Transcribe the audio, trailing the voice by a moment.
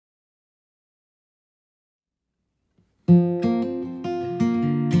It's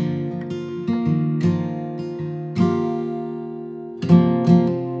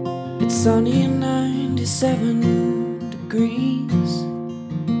sunny and 97 degrees.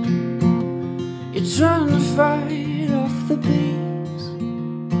 You're trying to fight off the bees.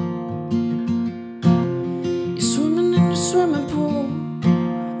 You're swimming in your swimming pool,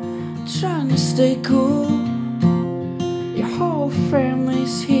 trying to stay cool. Your whole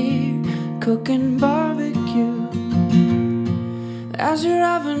family's here cooking barbecue. As you're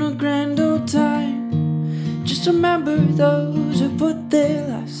having a grand old time, just remember those who put their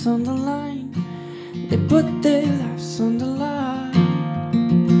lives on the line. They put their lives on the line.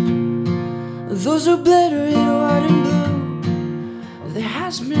 Those who bled red, white and blue, there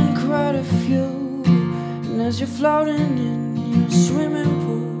has been quite a few. And as you're floating in your swimming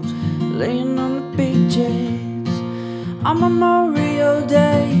pools, laying on the beaches on Memorial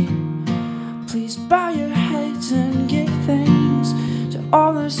Day, please bow your heads and give thanks to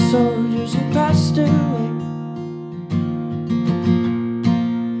all the soldiers who passed away.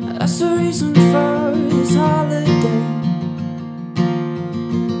 That's the reason for this holiday.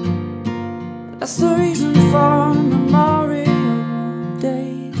 That's the reason for Memorial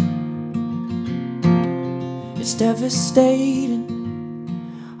Day. It's devastating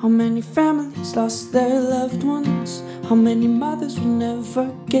how many families lost their loved ones, how many mothers will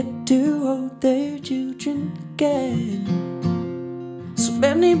never get to hold their children again. So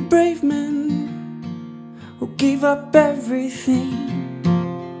many brave men who gave up everything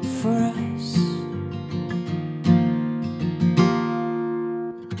for us.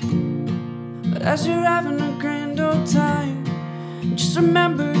 But as you're having a grand old time, just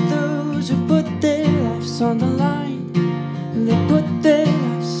remember those who put their lives on the line. They put their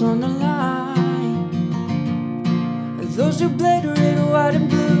lives on the line. Those who bled red, white and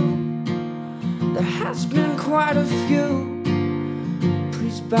blue, there has been quite a few.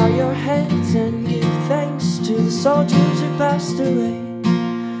 Please bow your heads and give thanks to the soldiers who passed away.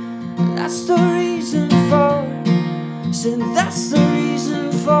 That's the reason for, said that's the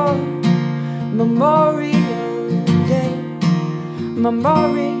reason for Memorial Day,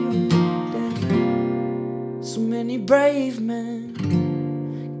 Memorial Day. So many brave men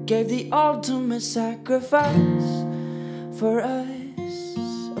gave the ultimate sacrifice for us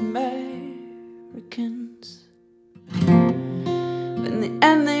Americans. In the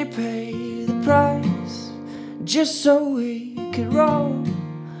end they paid the price just so we could roll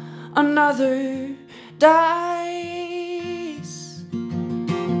another dice.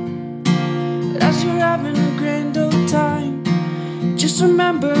 But as you're having a grand old time, just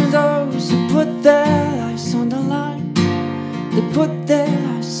remember those who put their lives on the line. They put their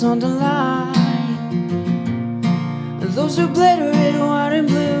lives on the line. Those who bled red, white and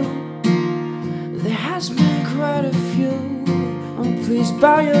blue, there has been quite a few. Oh, please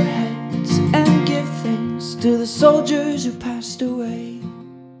bow your heads and give thanks to the soldiers who passed away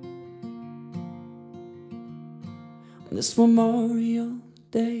this Memorial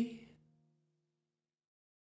Day.